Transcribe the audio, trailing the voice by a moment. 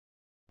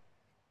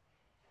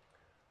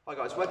Hi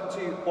guys, welcome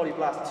to Body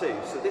Blast 2.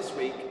 So this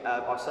week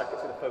our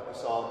circuit's going to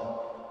focus on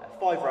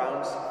 5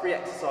 rounds, 3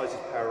 exercises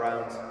per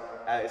round.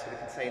 It's going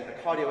to contain a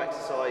cardio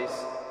exercise,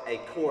 a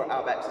core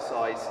ab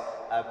exercise,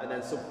 and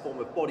then some form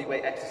of body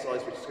weight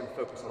exercise which is going to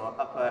focus on our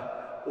upper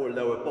or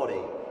lower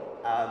body.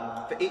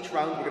 For each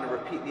round we're going to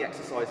repeat the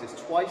exercises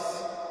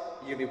twice.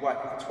 You're going to be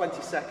working for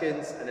 20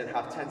 seconds and then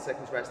have 10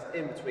 seconds rest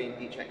in between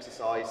each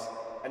exercise.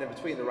 And in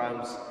between the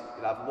rounds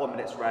you'll have 1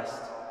 minute's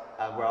rest,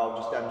 where I'll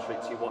just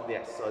demonstrate to you what the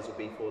exercise will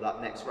be for that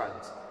next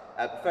round.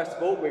 First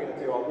of all, we're going to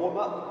do our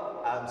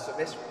warm-up, so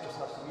this just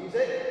has some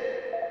music.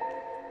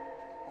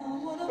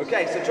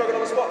 Okay, so jogging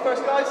on the spot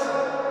first, guys.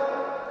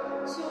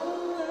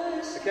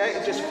 Okay,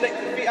 and just flick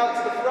the feet out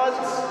to the front,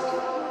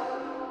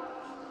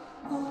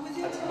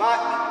 and to the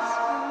back,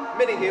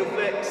 mini heel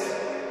flicks,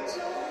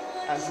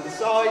 and to the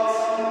sides,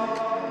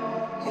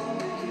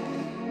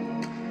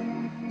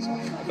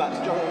 and back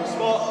to jogging on the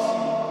spot.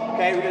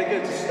 Okay, we're going to go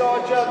to star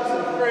jumps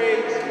in 3,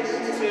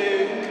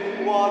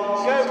 2, 1,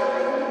 go!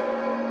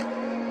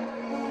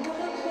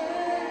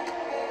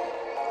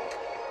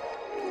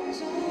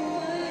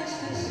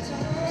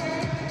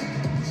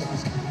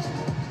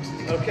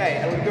 Okay,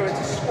 and we're going to go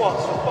into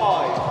squats for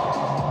 5.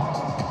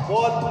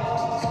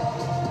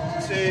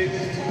 1, 2,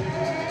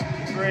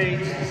 3,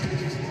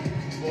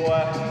 4,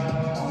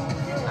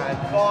 and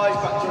 5.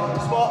 Back to on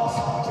the spots.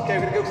 Okay,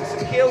 we're going to go for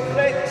some heel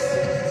flicks.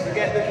 So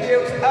get the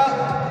heels up.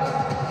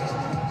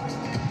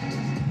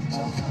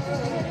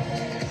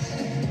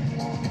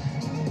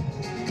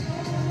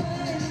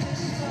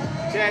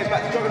 Okay,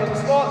 back to jogging on the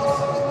spots.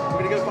 We're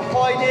going to go for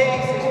high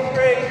knees in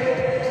 3,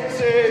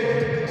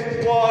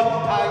 2, 1,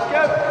 and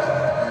go.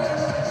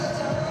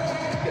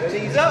 Get the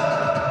knees up.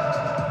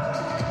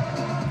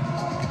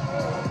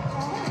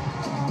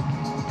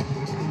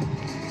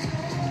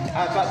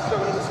 And back to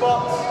jogging on the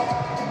spots.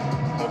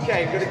 Okay,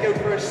 we're going to go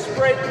for a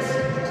sprint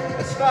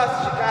as fast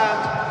as you can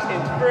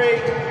in 3,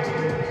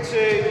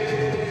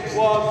 2,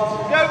 1,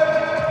 go.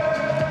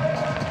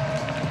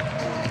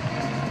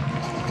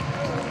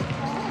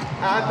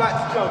 And back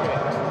to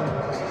jogging.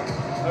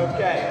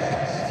 Okay,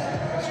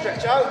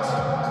 stretch out.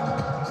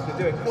 So we'll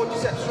do a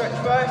quadricep stretch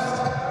first.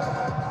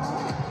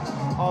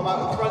 Arm out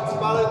in front to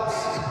balance.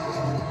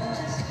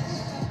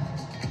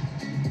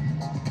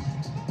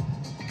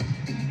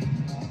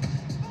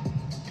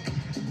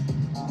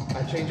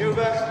 And change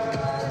over.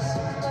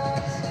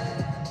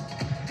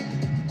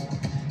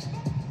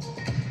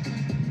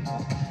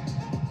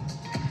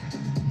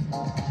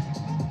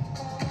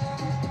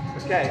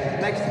 Okay,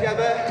 legs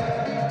together.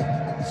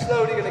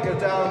 Slowly going to go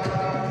down,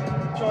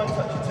 try and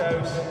touch your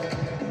toes,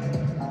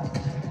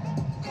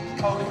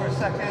 hold it for a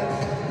second.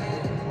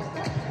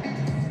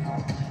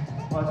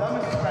 Well done,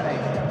 Mrs. Rennie.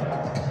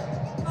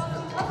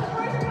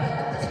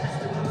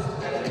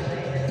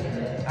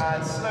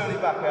 And slowly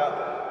back up.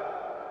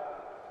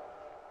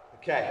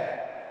 Okay,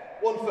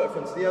 one foot in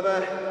front of the other,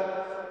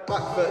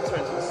 back foot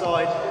turn to the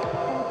side,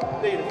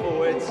 lean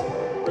forwards,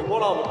 bring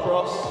one arm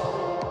across,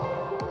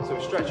 so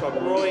we stretch our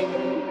groin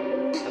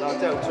and our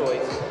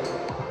deltoid.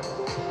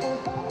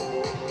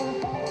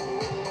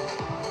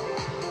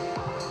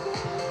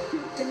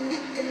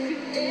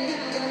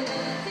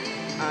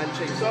 And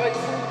change sides,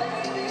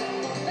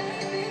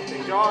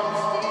 change arms.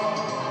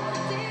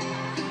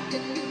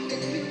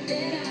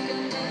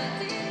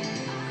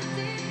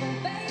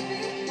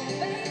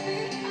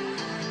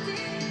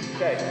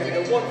 Okay, we're going to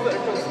go one foot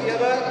across the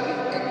other.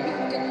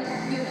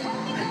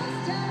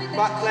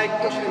 Back leg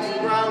pushing into the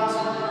ground,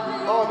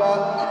 arm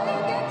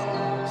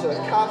up. So a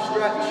calf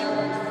stretch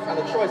and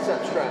a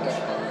tricep stretch.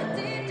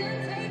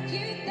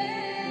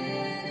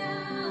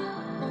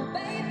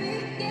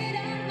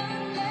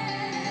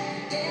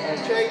 And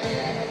change.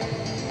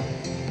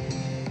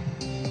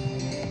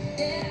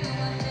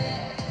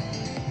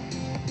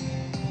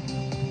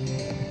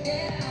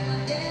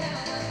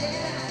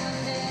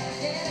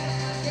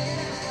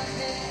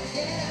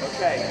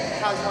 Okay,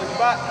 hands behind your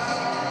back,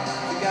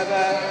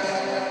 together,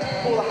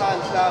 pull the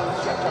hands down,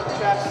 stretch out the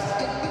chest.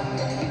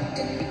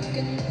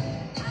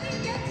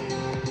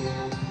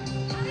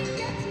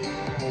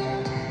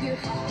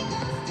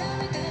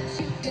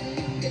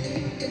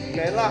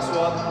 Okay, last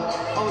one,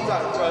 arms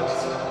out in front,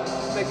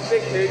 make a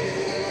big loop,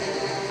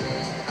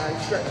 and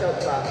stretch out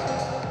the back.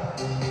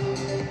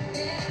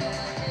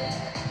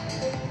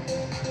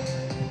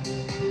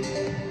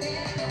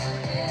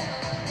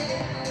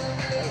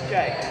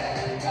 Okay.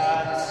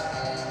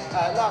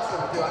 And last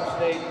one we'll do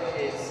actually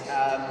is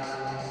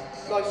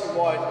nice and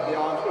wide with the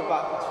arms, go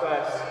backwards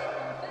first.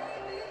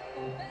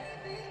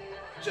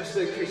 Just to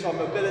increase our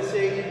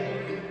mobility,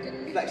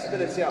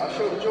 flexibility out our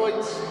shoulder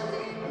joints,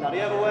 and now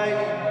the other way.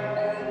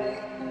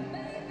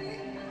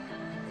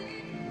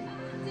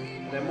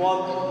 And then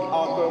one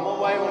arm going one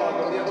way, one arm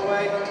going the other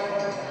way.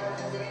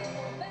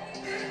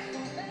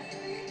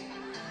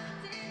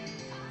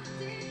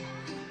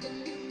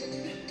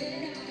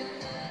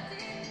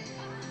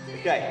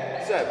 Okay,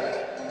 so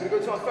we're going to go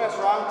to our first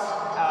round.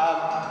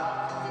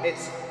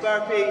 It's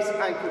burpees,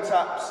 ankle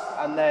taps,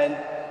 and then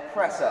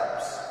press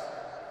ups.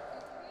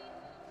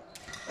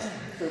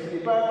 So for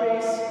your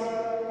burpees,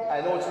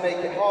 And in order to make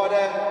it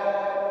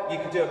harder, you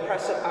can do a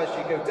press up as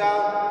you go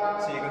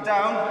down. So you go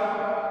down,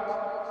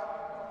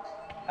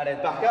 and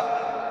then back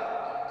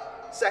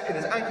up. Second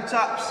is ankle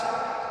taps.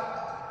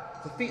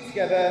 So feet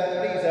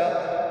together, knees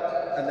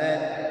up, and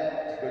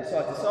then going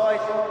side to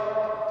side.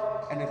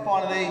 And then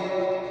finally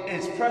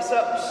is press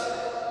ups.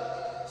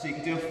 So you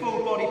can do a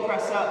full body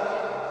press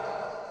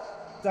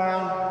up,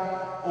 down,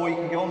 or you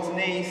can go onto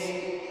knees,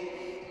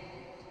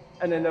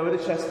 and then lower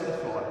the chest to the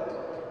floor.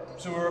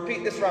 So we'll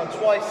repeat this round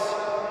twice,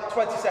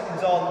 20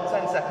 seconds on,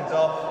 10 seconds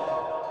off.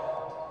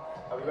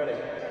 Are we ready?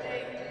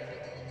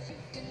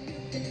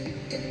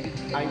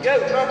 And go,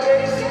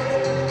 burpees.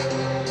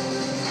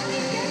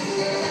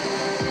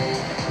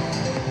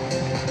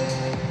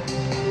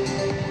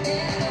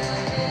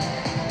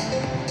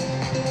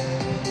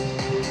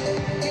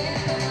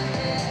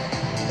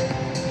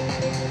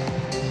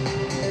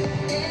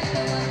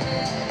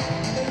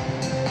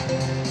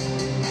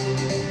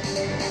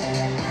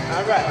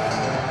 And rest.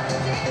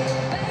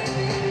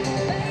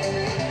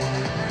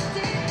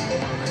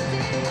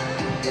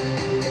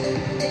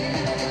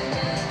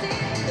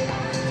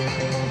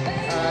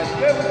 And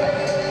go.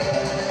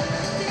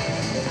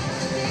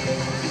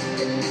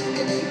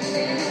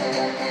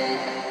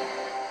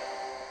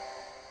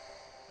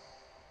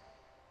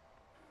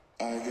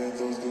 I get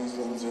those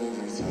goosebumps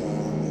every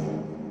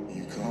time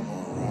you come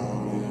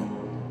around.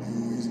 You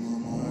ease my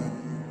mind.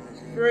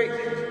 3,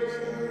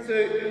 2,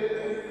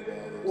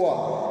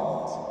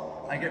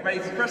 1. And get ready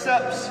for press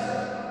ups.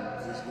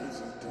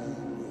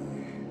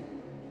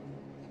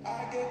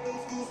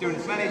 Doing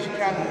as many as you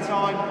can at a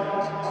time.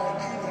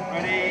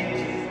 Ready,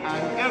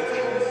 and go.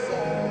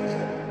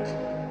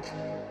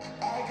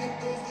 I get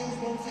those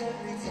goosebumps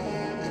every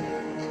time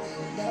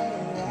you're not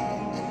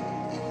around.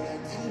 Pull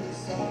that to the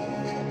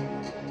side.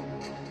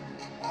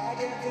 I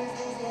get those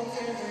goosebumps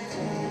every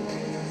time.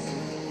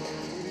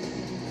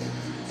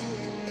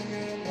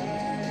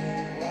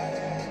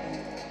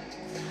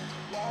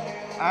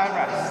 And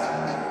rest.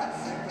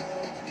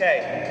 Okay,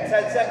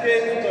 10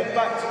 seconds, go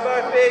back to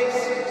burpees.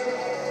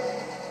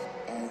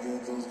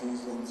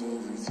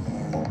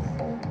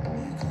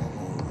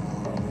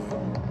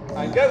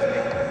 And go.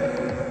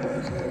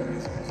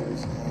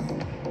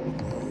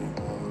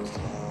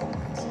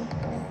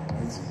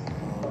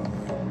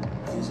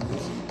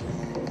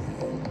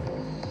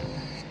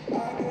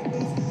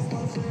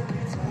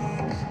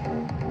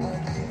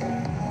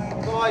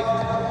 Five.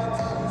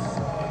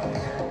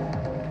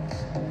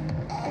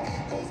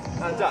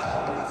 And up.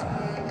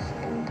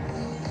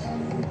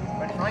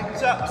 Ready for ankle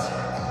taps.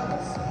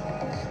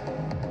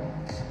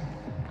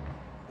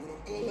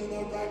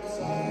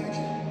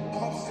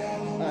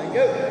 And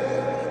go.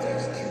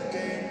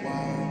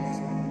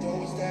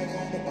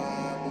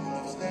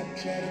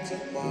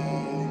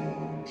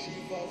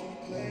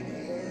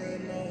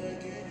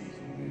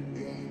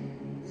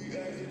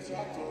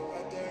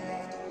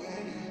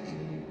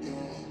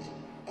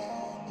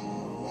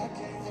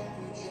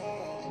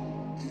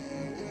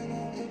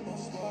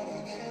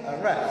 And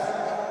rest.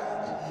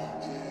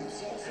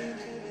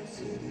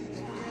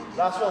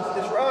 Last one for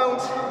this round.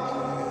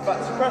 Back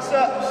to press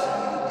ups.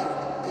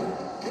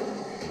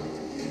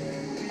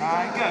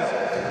 And go.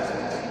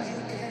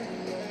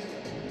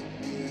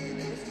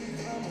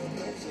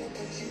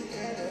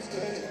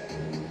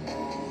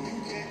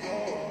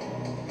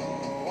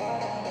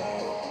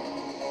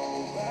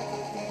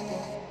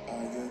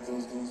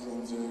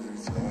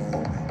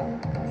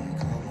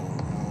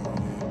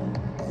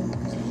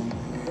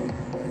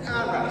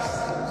 And rest.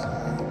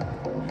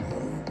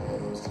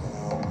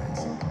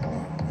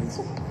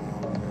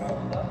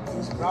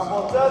 Round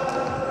one done.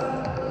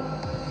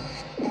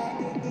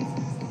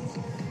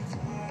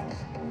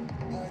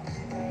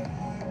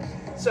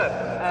 So,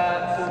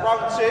 for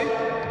round two,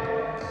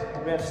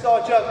 we have star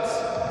jumps,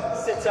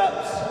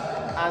 sit-ups,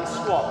 and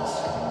squats.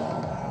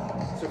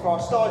 So for our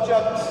star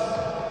jumps,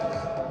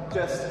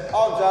 just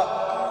arms up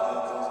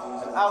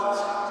and out.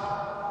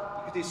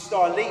 You can do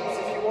star leaps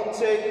if you want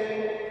to.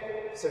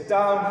 So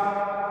down,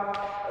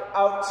 and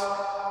out.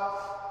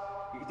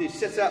 You can do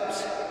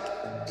sit-ups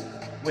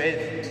with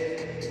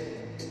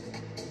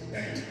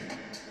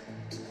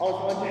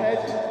arms behind your head,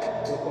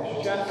 or across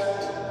your chest.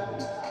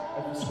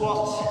 And for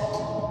squats,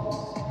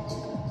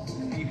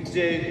 you can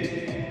do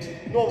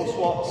normal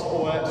squats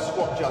or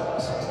squat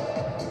jumps.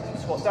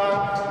 So squat down,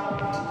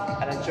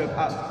 and then jump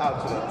out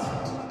of it.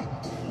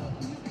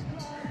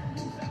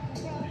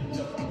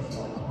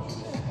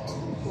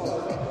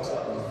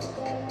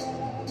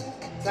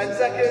 10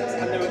 seconds,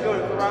 and then we're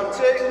going for round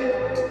two.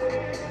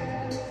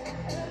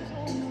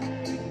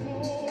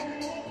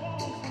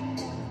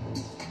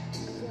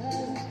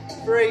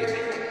 Three,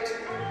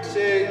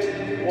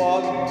 2,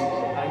 1,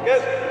 and go.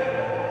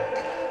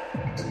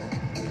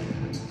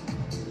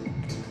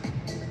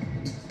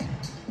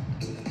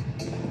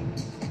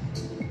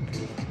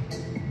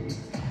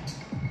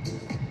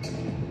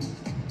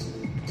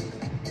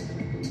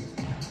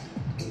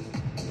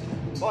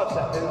 Five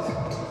seconds.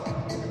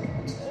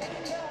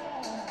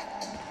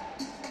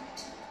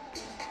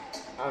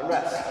 And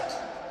rest.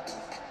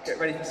 Get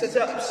ready for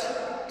sit-ups.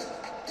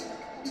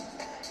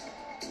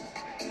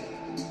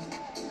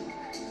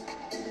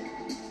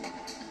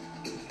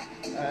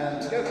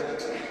 And go.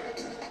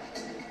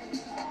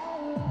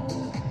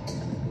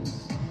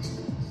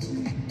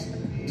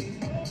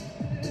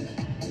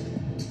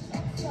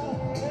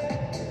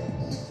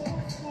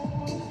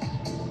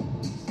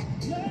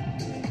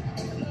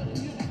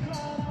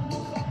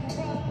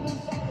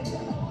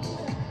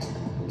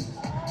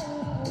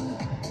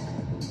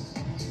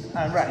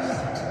 And rest.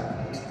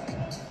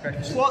 Go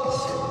for squats.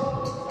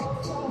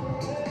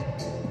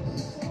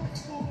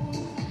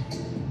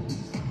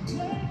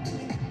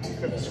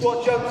 Go for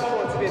squat jumps if you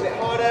want it to be a bit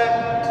harder.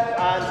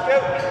 And go.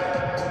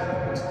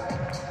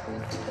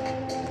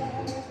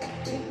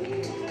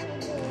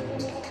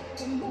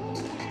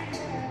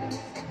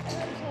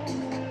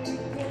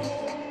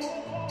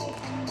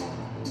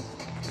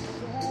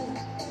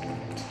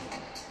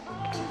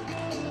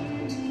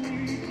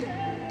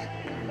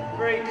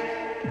 Three,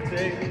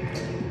 two,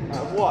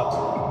 and one.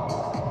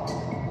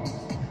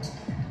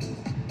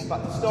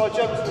 Back to star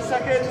jumps in a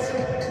second.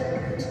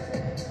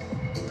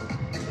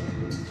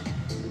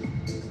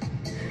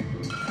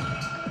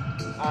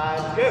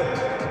 And go.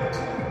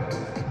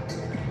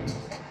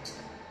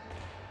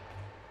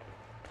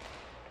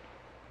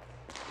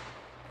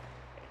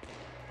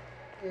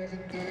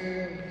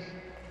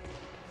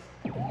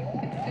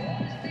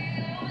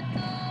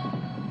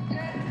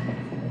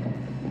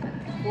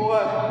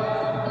 Four,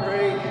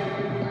 three,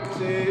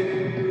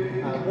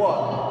 two, and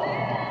one.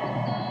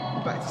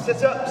 Back to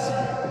sit-ups.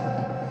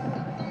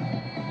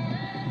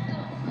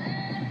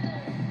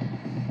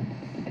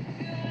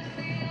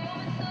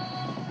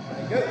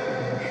 And go.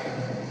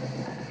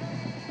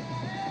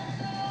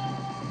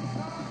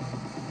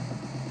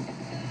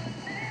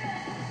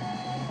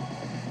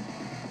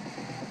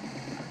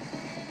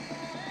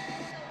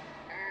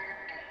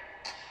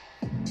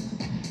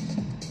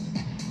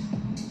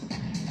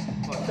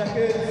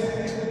 Seconds.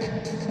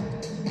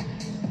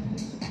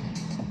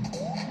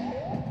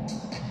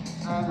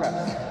 And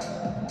rest.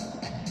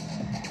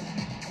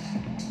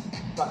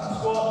 Back to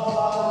squat,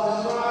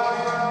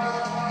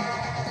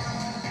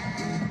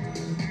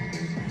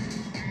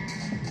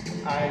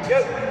 and go.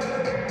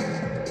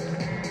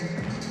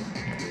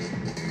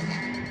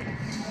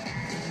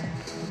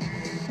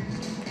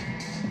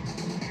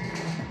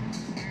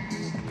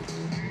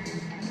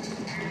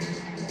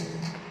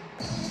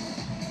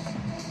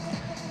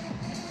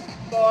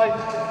 Five,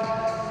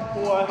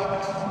 four,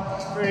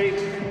 three,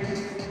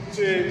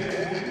 two,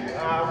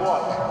 and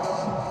one.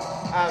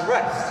 And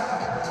rest.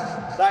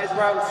 That is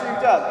round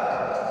 2 done.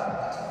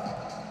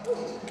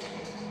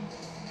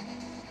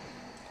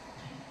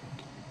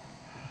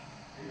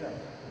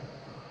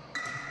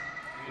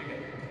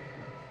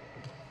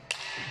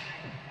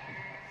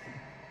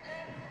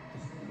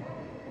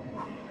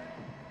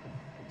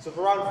 So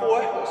for round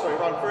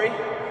 3,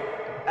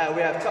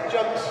 we have tuck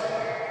jumps.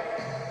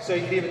 So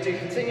you can either do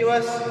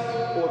continuous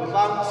or the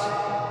bounce.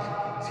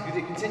 So you can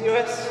do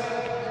continuous,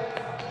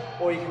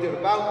 or you can do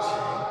a bounce,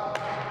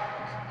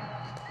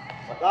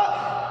 like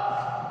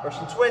that.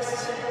 Russian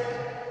twists.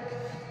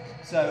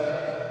 So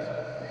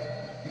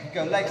you can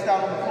go legs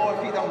down on the floor,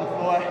 feet down on the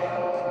floor,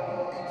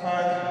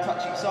 turn,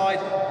 touch each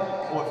side,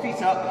 or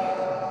feet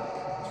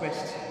up,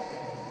 twist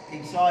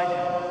each side.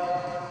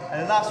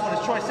 And the last one is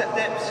tricep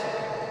dips.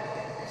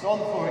 So on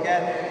the floor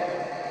again.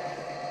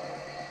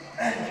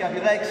 If you have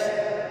your legs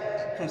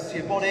close to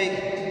your body,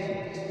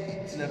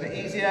 it's a little bit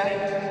easier.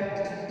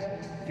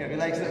 If you have your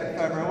legs a little bit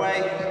further away,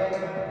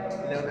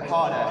 a little bit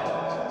harder.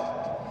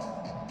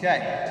 Okay,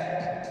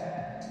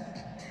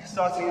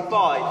 starting in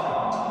 5.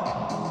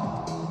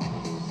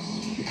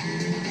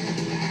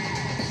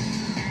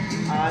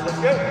 And let's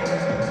go.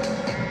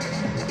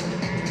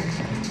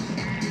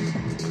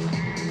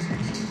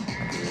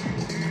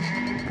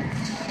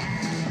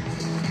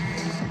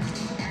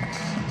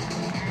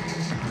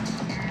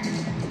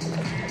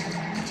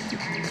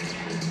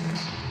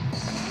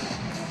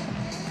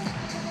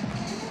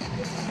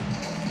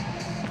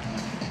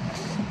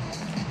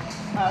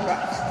 And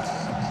rest.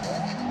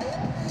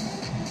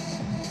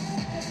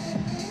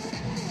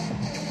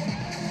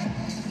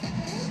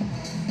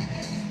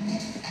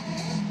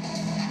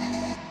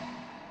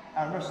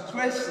 And Russian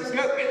twist, let's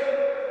go.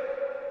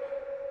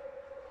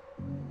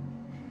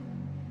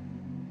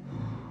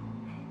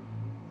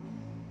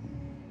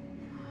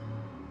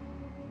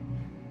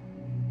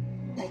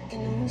 Like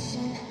an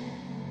ocean,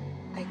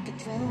 I could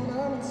drown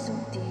on it so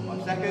deep.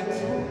 5 seconds.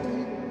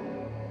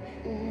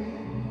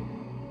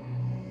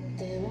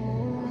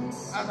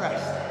 And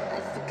rest.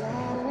 I've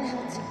forgotten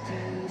how to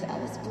breathe. I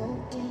was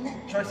broken.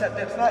 Tricep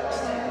dips next.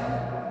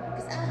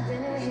 Cause I've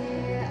been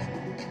here,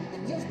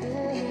 and you've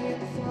been here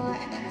before.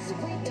 So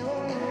we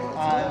don't know.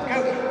 And go.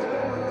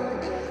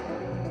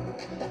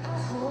 But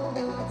I'll hold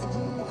on to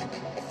you.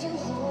 If you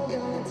hold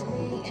on to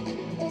me,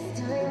 this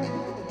time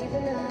I'll be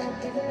giving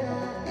up, giving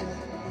up.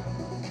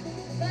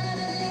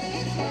 Finally,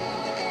 it's more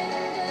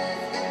than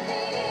just a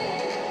feeling.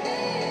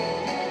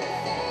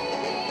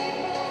 Save me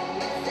from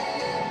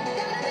myself.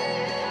 Gotta be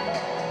you.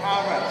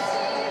 And rest.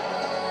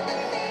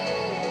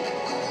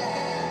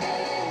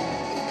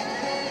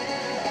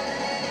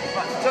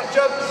 Back to tuck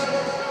jumps.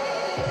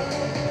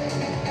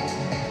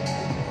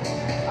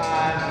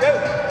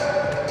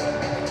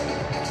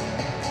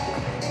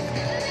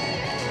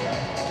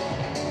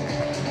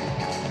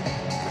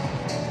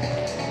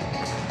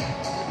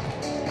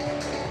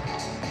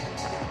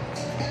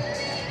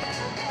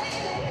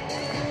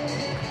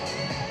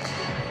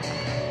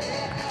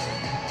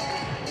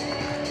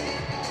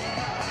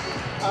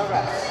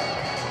 rest.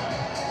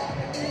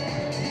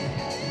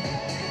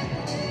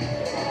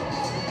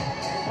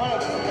 One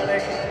over to belly.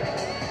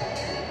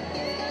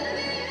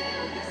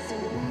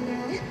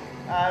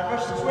 And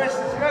Russian twist,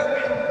 let's go.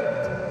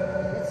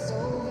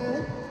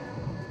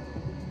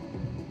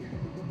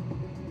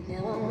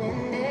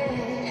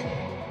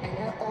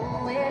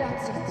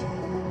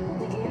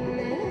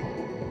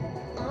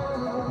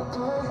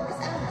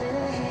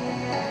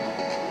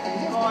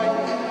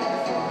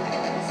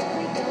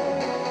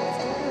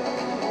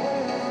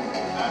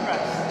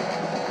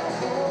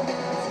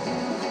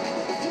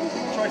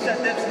 Tricep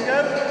dips and go.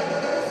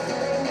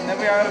 And then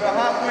we are over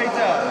halfway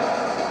done.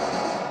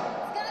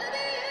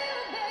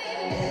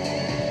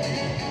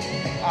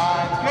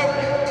 And go.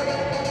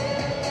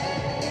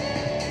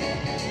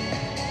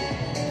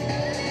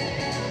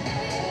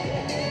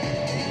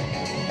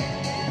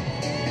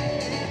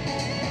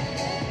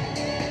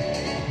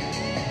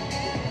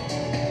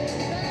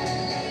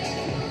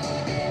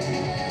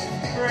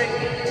 3,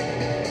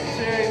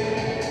 2,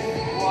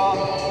 1,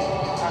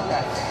 and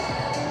rest.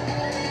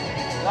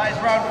 That is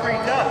round 3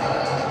 done.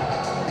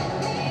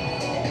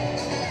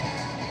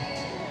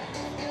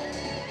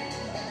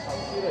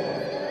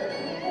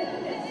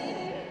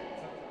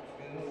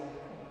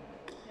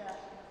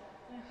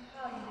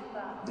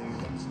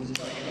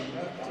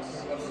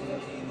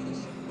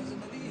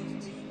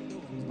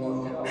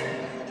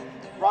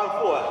 Round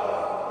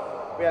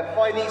 4. We have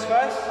high knees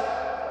first.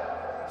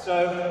 So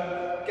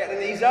get the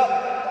knees up,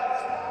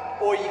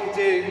 or you can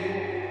do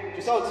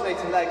just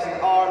alternating legs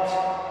and arms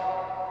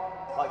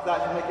like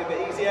that to make it a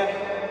bit easier.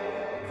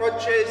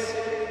 Crunches,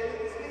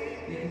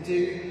 you can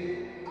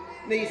do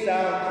knees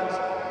down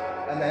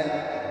and then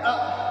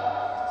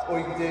up, or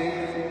you can do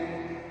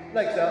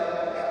legs up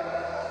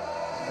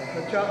and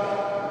crunch up.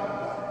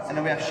 And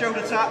then we have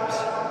shoulder taps.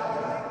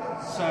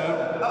 So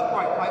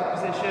upright plank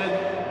position,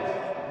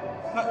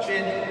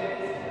 touching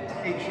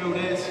each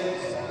shoulders,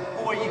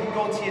 or you can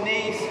go onto your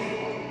knees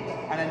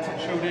and then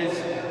touch shoulders.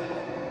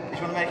 If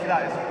you want to make it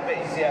that a bit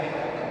easier.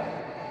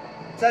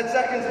 10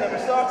 seconds and then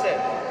we're starting.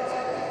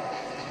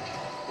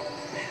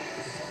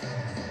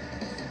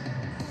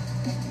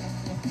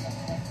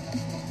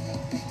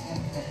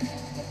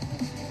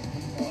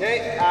 Okay,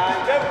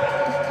 and go.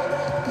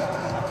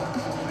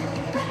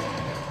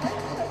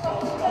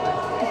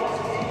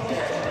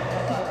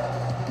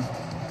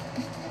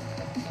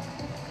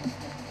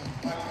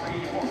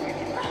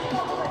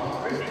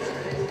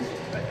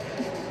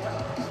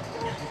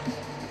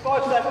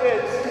 5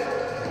 seconds.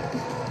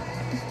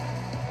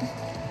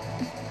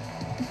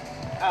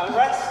 And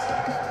rest.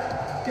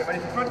 Get ready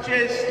for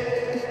crunches.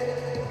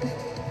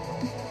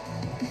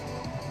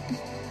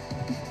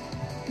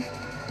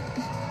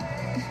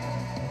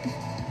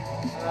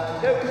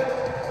 And go.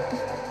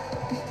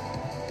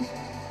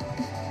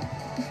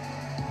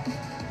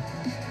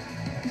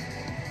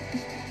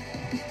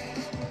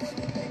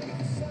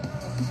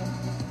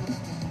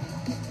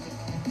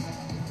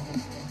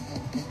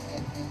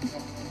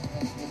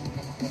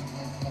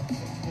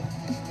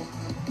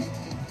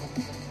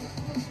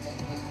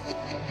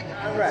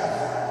 And rest.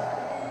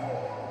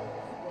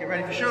 Get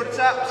ready for shoulder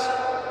taps.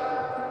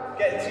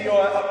 Get into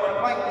your upright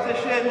plank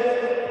position.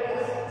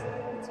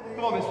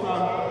 Come on, Miss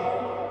Mum.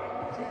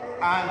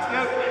 And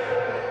go.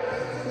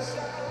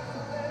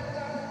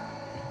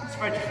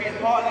 Spread your feet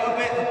apart a little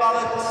bit for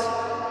balance.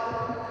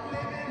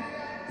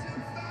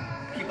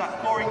 Keep that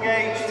core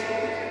engaged.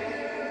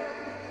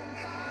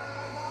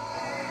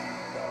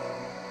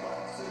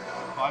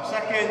 5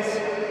 seconds.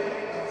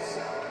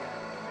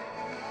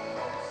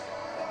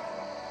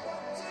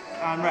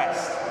 And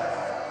rest.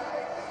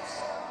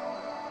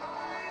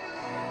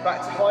 Back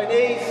to high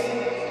knees.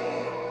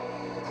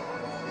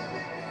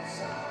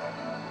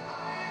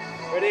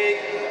 Ready?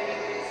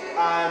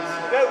 And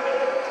go.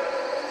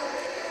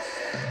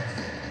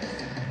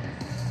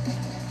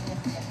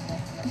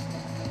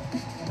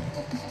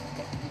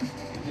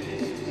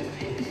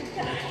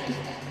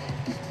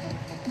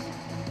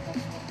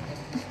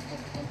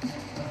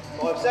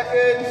 Five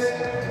seconds.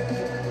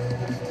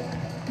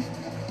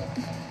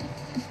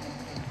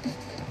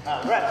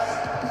 And rest.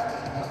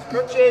 That's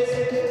crunches.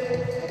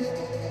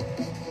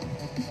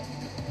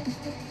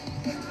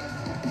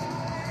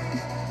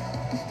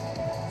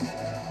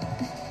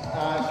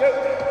 And go.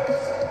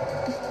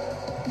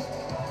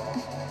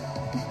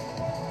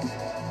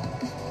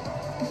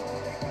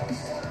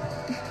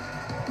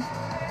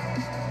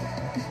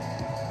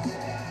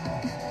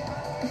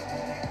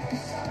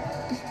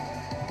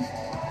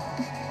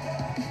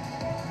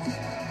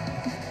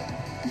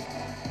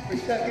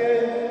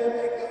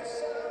 Seconds.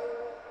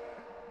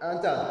 And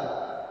done.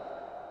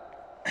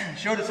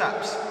 Shoulder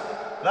taps.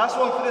 Last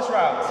one for this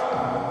round.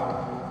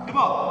 Come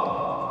on.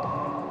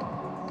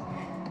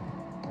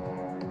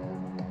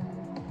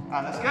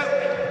 And let's go.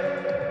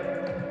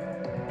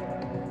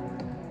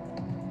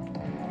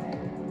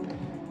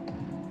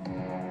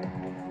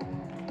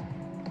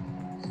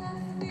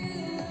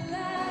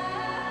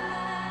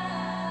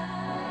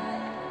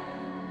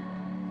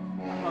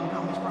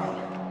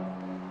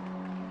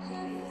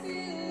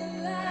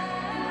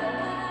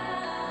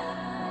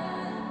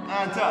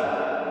 And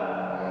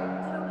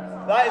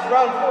done. That is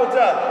round 4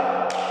 done.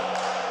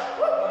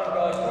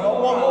 We've got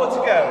 1 more to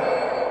go.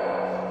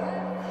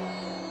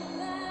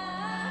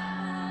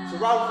 So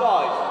round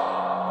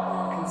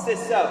 5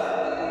 consists of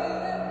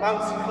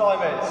mountain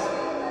climbers.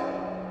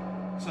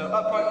 So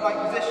upright plank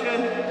position,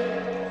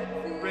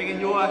 bringing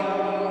your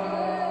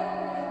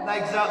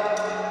legs up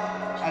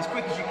as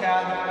quick as you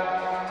can.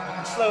 You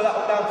can slow that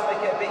one down to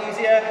make it a bit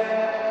easier.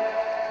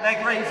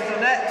 Leg raises are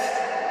next.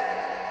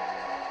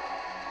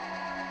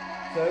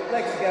 So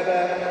legs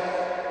together,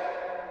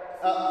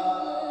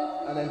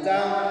 up and then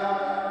down.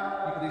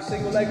 You can do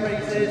single leg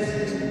raises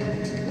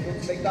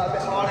to make that a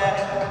bit harder.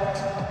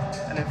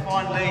 And then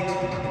finally,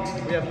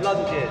 we have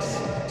lunges.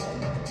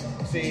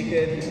 So you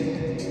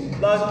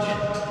can lunge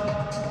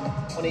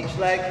on each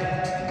leg,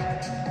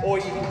 or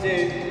you can do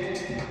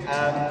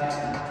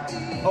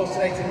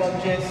alternating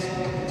lunges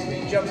where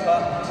you jump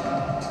up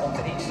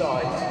onto each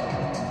side.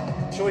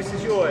 Choice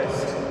is yours.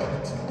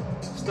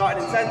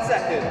 Starting in 10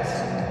 seconds.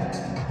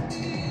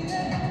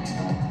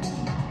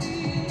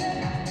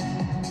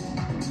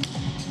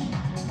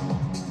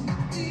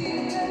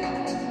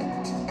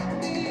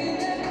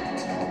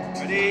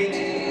 Ready?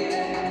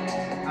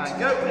 And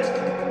go.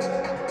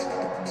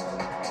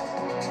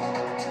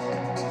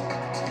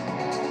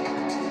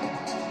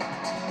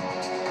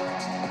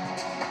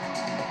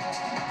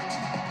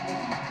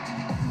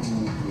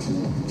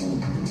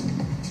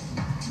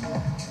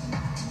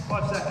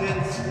 5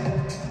 seconds.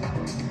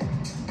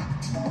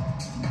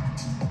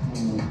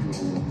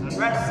 And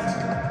rest.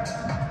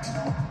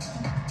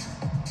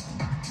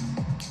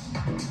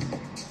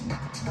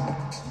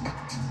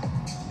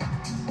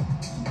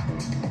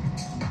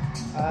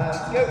 And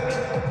go.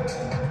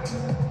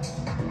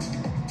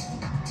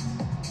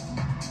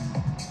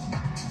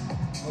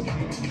 Make sure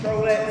you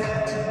control it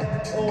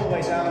all the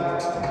way down.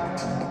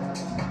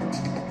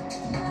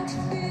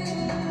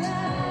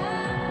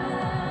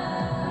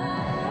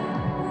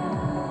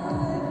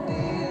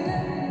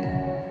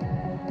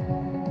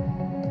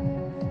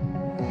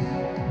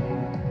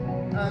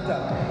 And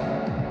up.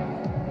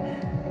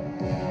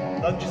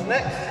 Lunges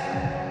next.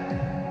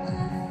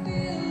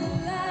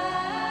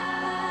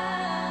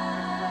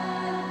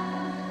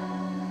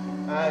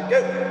 And go.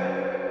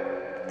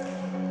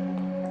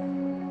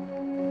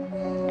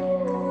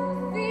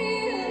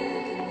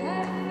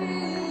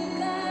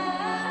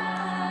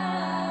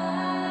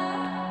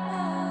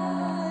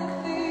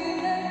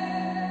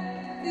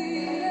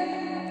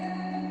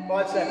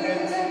 Five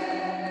seconds.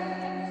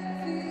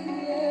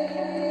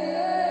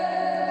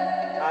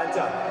 And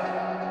done.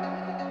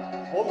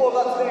 1 more of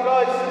that to do,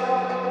 guys.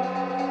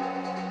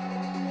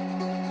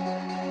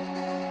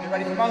 Get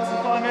ready for mountain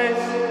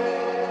climbers.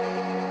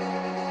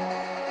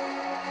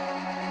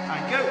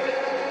 And go.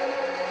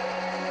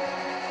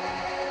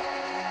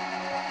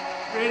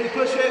 Really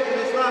push it for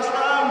this last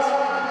round.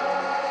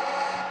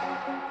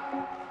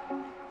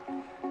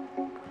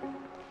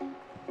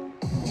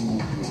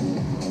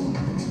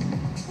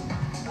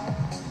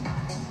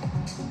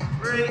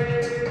 Three,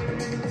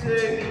 2,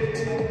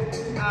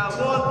 and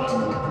 1.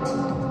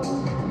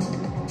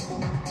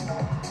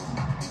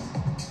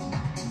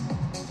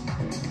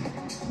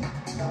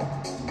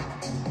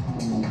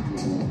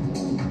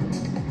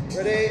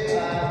 Ready,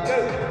 and go.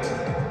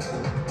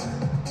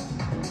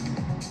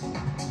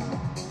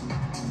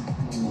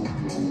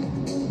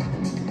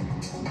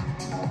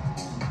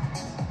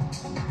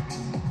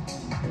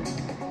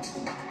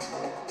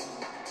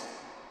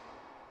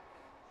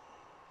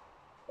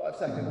 Five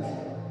seconds.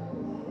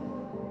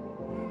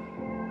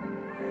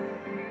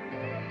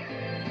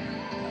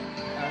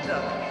 And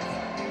up.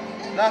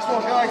 Last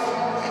one, guys.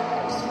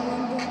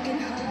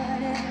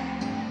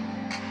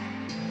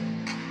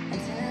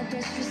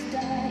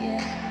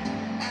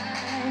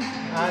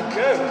 And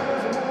go.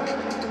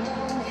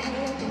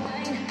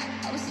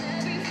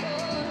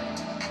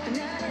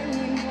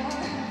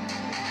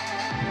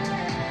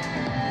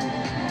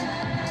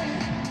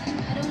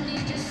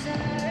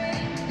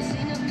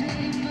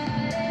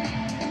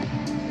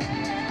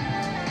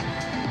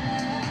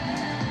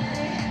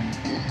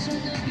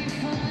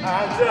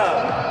 And up.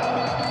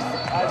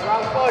 That's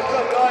round 5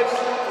 done, guys.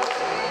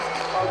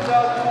 Well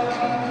done.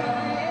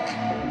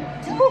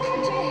 Woo.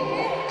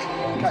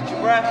 Catch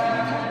your breath.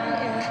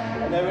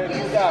 And then we're going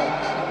to cool down.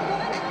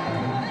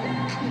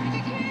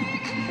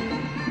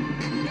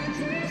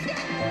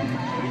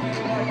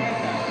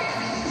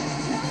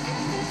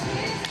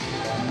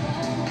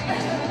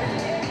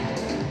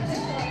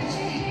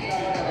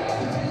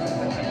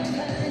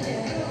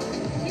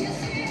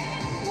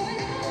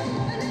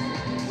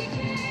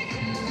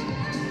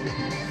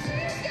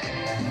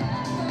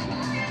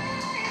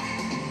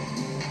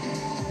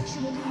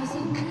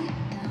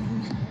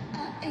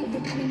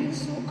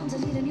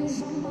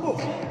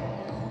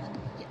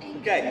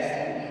 Okay,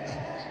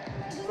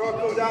 before I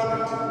cool down,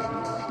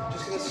 I'm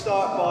just going to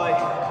start by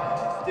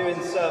doing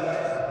some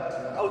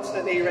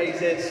alternate knee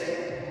raises.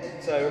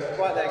 So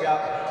right leg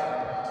up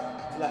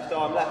to left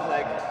arm, left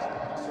leg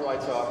to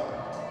right arm.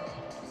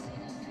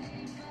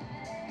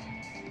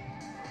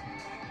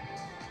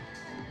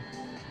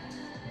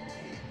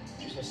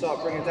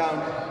 start bringing down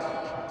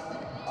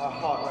our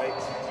heart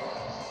rate.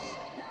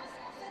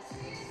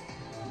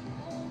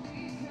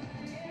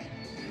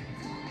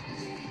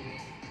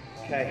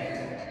 Okay.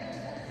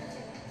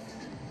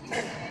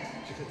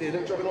 Just gonna do a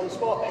little jogging on the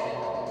spot.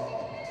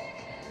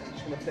 I'm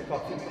just gonna flick our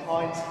feet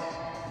behind.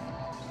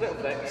 Just little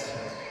flicks.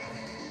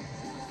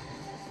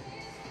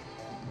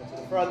 Go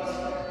to the front.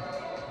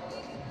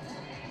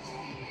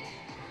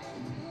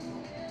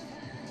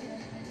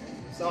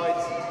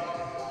 Sides.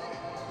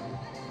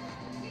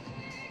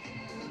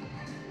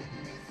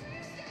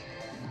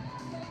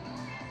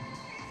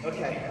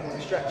 Okay, I'm going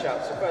to stretch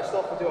out. So first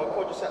off, we'll do our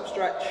quadricep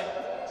stretch.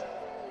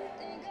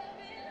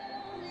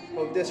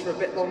 Hold this for a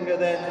bit longer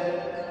than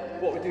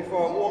what we do for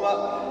our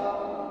warm-up.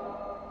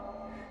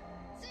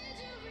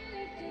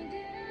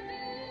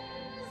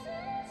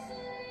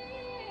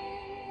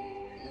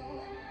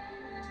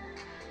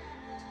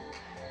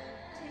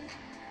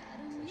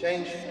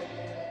 Change.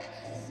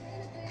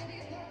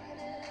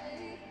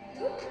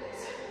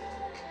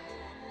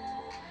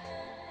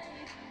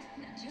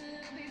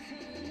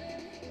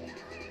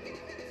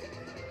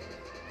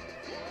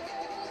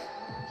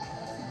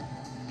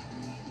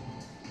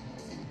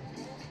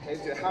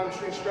 Okay, do a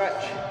hamstring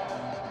stretch,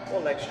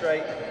 one leg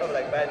straight, other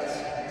leg bent,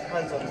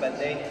 hands on the bent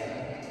knee.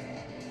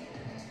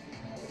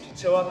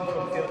 Lift your toe up if you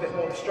want to feel a bit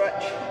more of a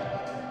stretch.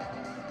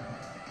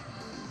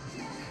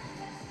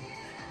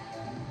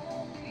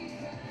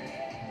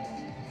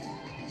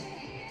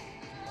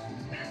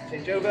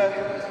 Change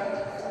over.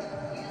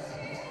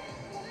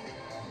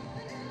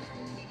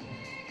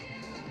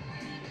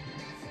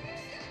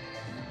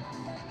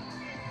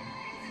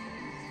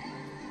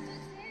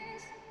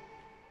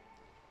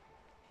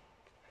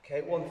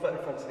 Okay, one foot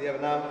in front of the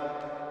other now.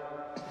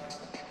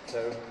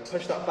 So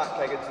push that back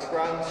leg into the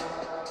ground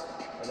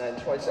and then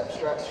tricep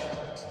stretch.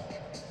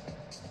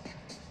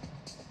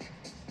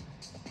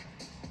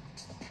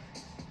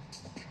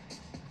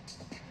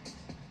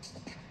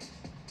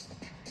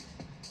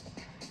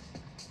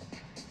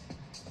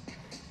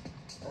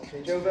 And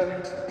change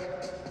over.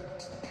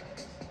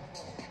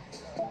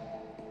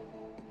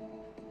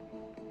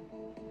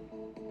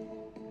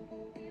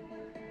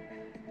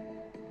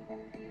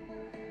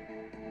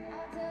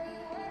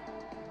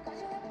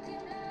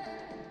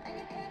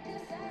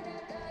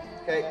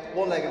 Okay,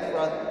 one leg in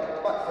front,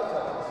 back foot to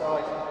the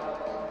side,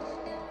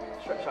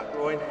 stretch that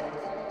groin,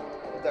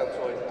 and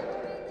deltoid.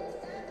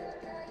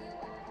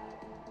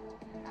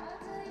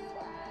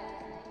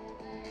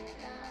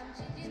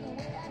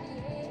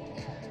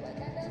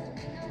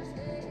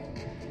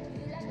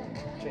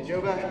 Change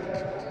over,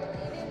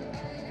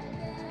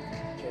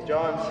 change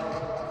arms.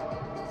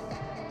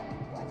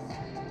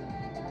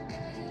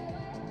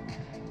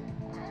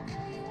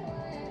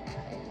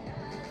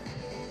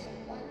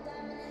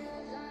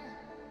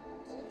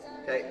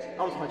 Okay,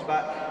 arms behind your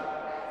back,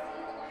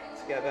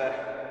 together,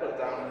 put it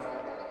down,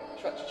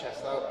 stretch your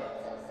chest out.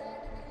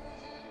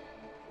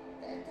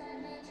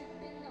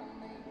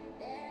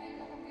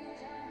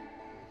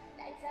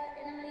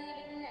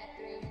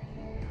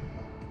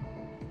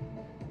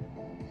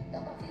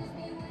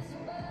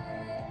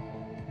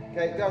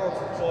 Okay, down onto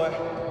the floor,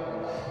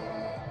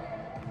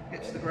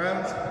 get to the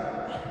ground,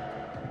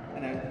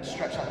 and then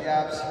stretch out the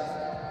abs.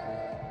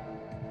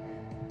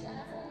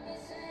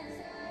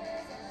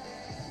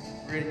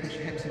 Really push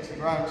your hips into the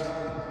ground.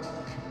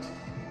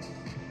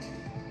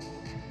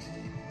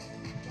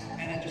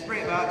 And then just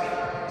bring it back.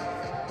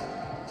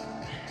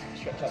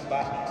 Stretch out the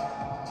back.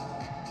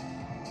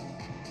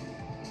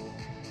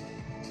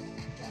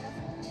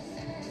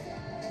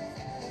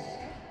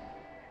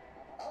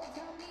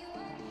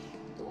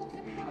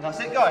 And that's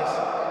it, guys.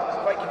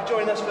 Thank you for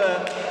joining us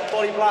for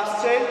Body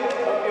Blast 2.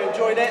 Hope you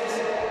enjoyed it,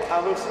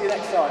 and we'll see you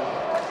next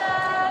time.